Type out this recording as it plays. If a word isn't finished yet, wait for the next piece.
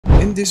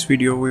In this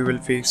video we will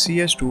face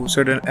CS2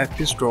 sudden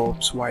FPS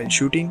drops while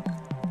shooting.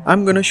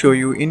 I'm gonna show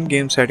you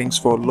in-game settings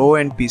for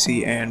low-end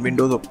PC and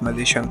Windows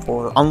optimization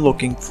for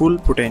unlocking full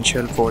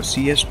potential for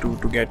CS2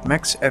 to get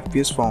max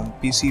FPS from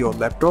PC or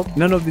laptop.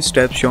 None of the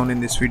steps shown in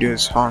this video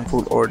is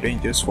harmful or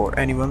dangerous for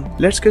anyone.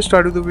 Let's get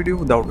started with the video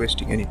without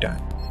wasting any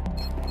time.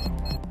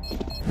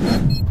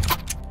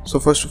 So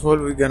first of all,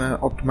 we're gonna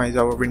optimize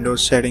our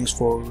Windows settings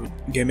for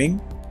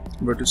gaming.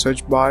 Go to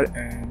search bar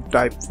and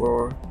type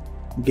for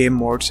game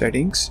mode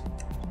settings.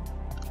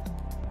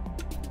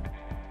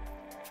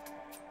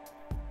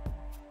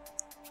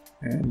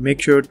 And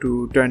make sure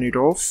to turn it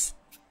off.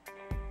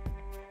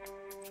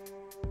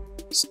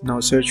 Now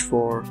search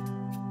for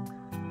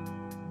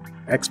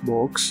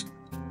Xbox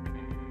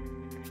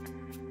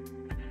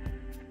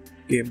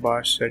game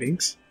bar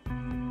settings.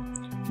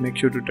 Make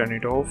sure to turn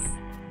it off.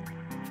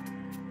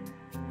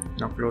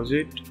 Now close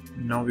it.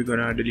 Now we're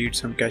gonna delete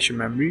some cache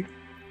memory.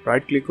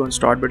 Right click on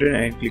start button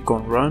and click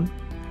on run.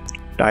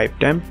 Type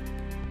temp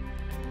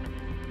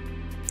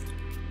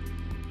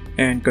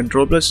and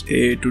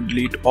Ctrl+A to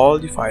delete all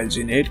the files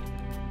in it.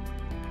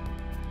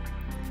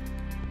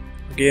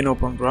 Again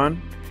open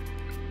run.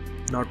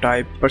 Now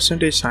type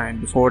 %sign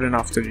before and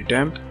after the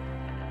temp.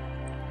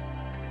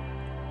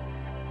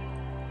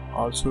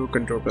 Also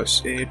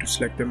Ctrl+A to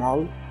select them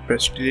all.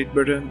 Press delete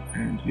button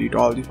and delete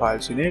all the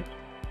files in it.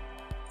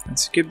 And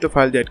skip the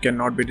file that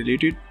cannot be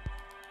deleted.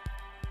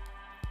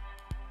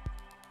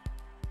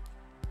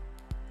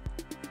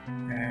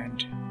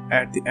 And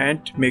at the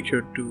end, make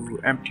sure to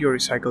empty or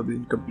recycle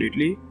bin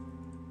completely.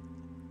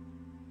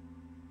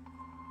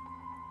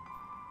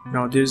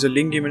 Now there is a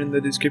link given in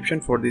the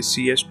description for this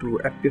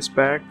CS2 FPS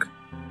pack.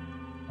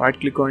 Right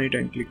click on it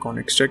and click on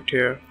extract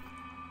here.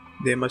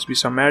 There must be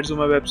some ads on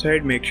my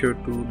website. Make sure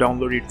to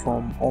download it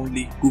from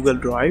only Google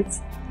Drive.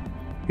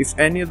 If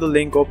any of the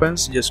link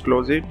opens, just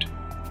close it.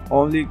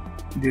 Only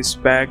this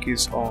pack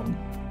is on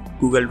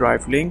Google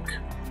Drive link.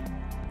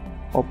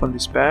 Open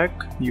this pack.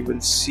 You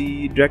will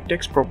see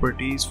DirectX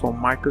properties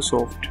from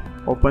Microsoft.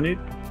 Open it.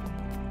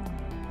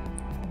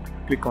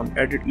 Click on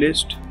edit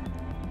list.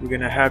 We're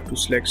gonna have to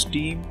select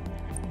Steam,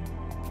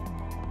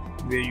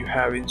 where you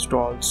have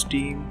installed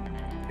Steam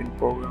in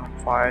program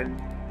file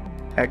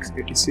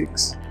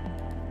x86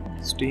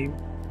 Steam.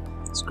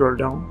 Scroll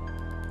down,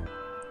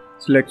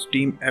 select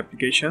Steam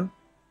application,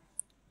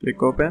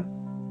 click open,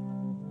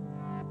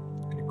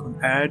 click on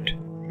add,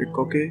 click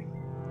OK.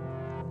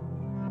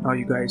 Now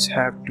you guys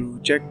have to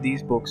check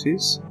these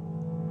boxes,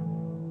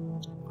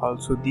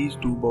 also these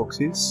two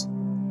boxes.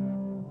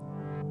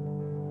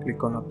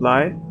 Click on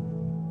apply,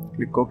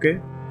 click OK.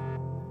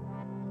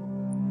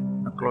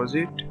 Now close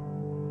it.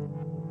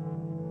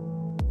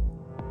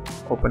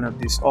 Open up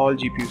this all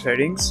GPU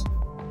settings.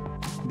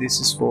 This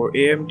is for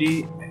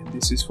AMD and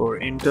this is for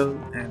Intel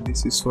and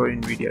this is for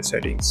NVIDIA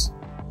settings.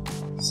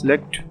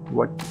 Select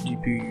what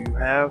GPU you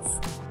have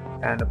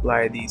and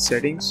apply these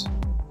settings.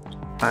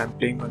 I am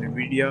playing on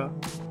NVIDIA,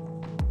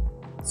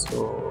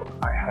 so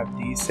I have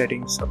these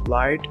settings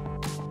applied.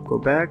 Go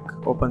back,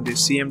 open the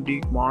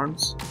CMD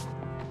commands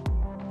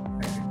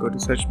and go to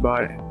search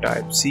bar and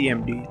type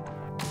CMD.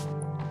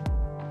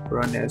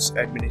 Run as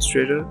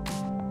administrator.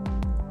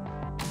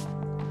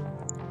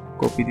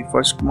 Copy the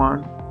first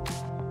command.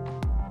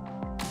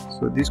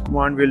 So this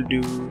command will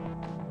do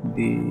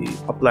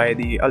apply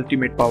the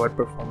ultimate power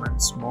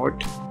performance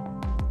mode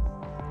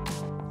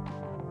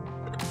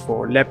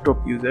for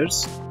laptop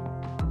users.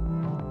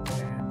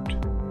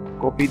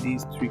 Copy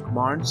these three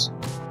commands,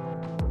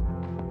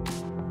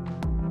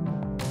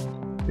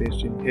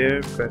 paste in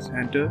here, press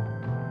enter,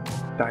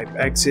 type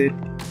exit.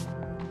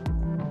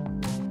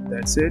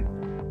 That's it.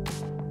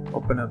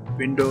 Open up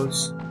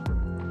Windows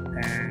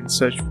and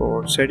search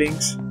for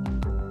settings.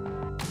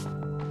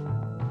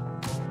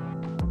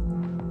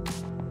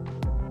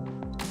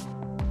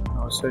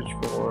 Now search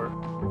for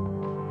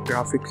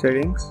graphic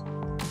settings.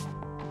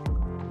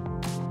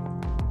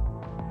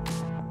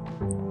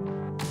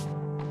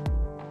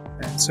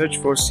 Search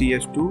for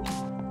CS2.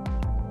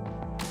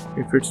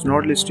 If it's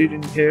not listed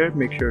in here,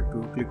 make sure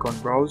to click on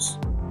browse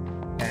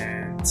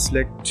and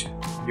select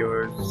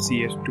your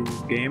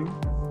CS2 game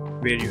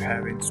where you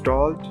have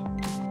installed.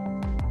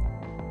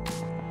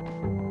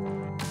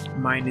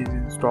 Mine is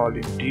installed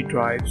in D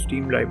drive,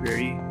 Steam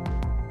library,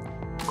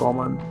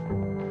 common,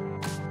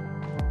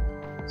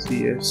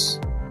 CS,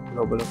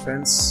 global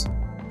offense,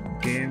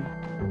 game,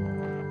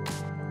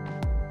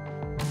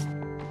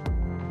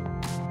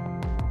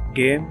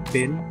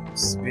 bin,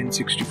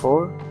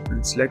 Win64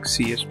 and select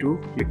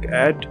CS2, click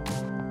add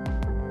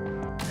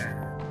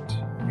and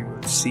you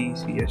will see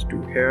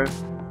CS2 here.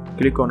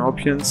 Click on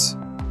options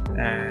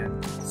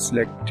and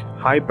select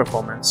high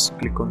performance,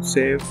 click on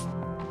save.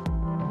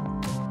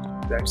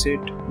 That's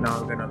it.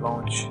 Now we're gonna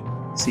launch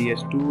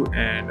CS2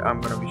 and I'm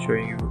gonna be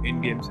showing you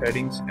in-game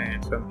settings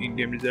and some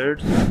in-game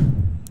results.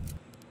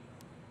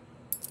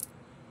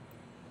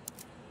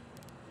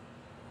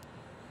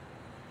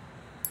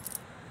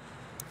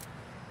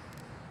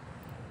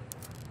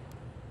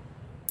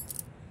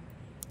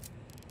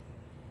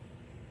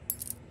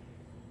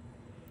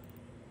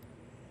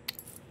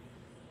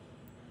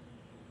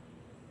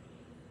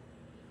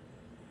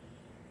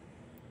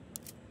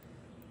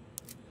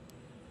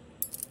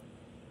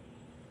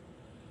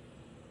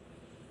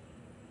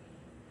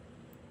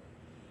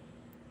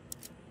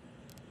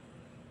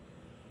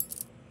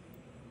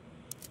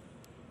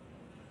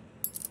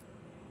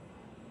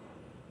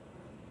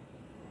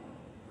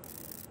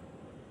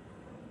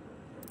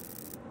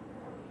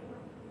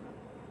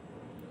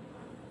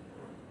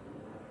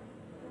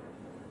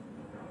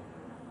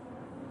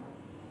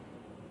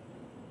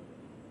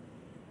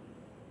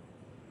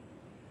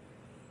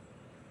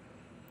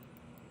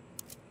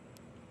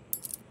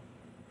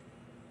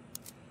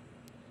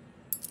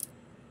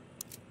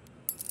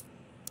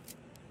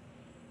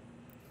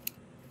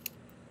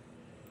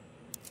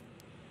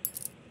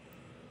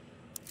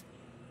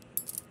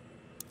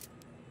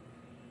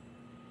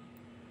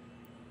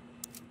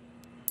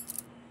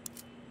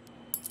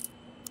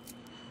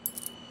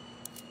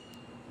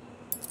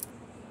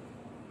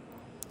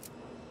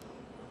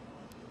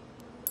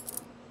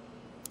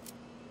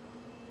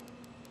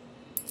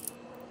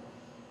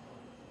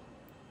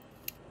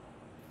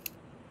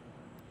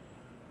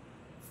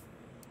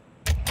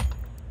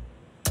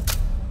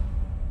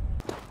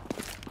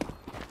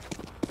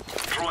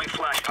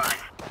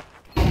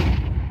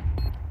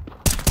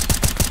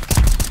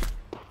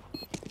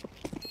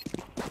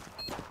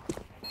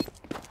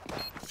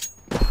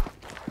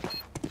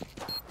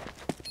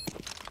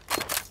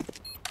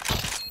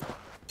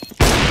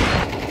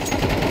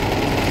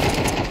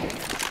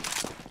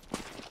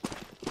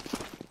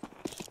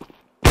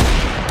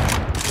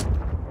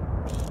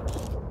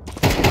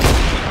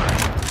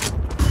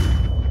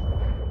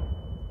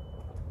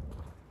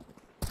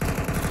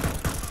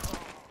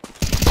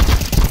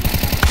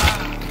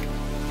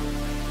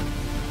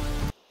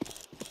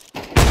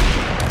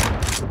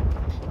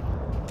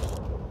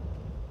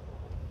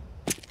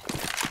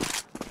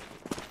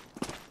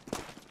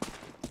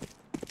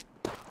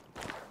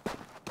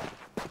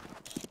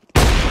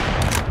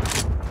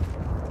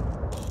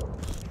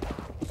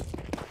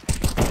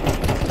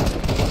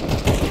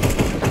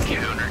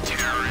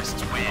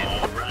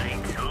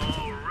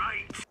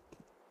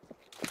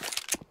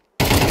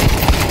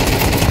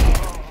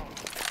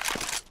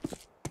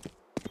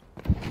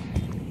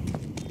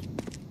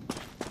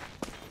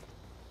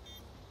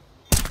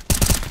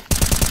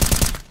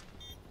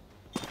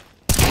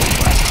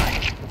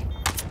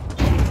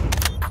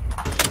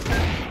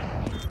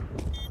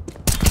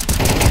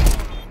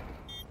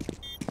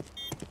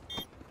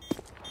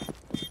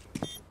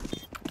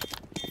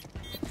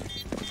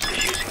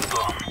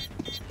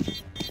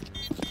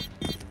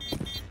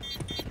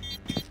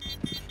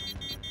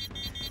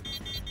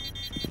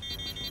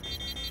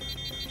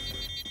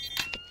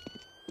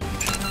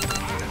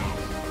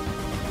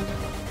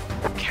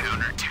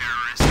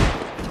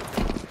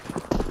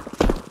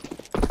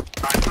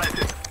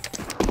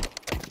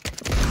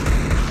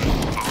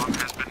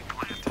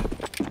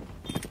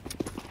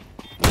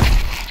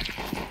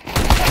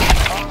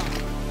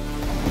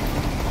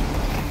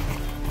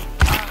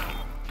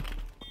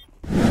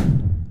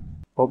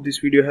 Hope this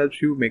video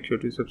helps you. Make sure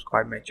to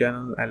subscribe my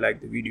channel and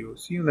like the video.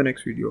 See you in the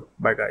next video.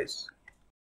 Bye guys.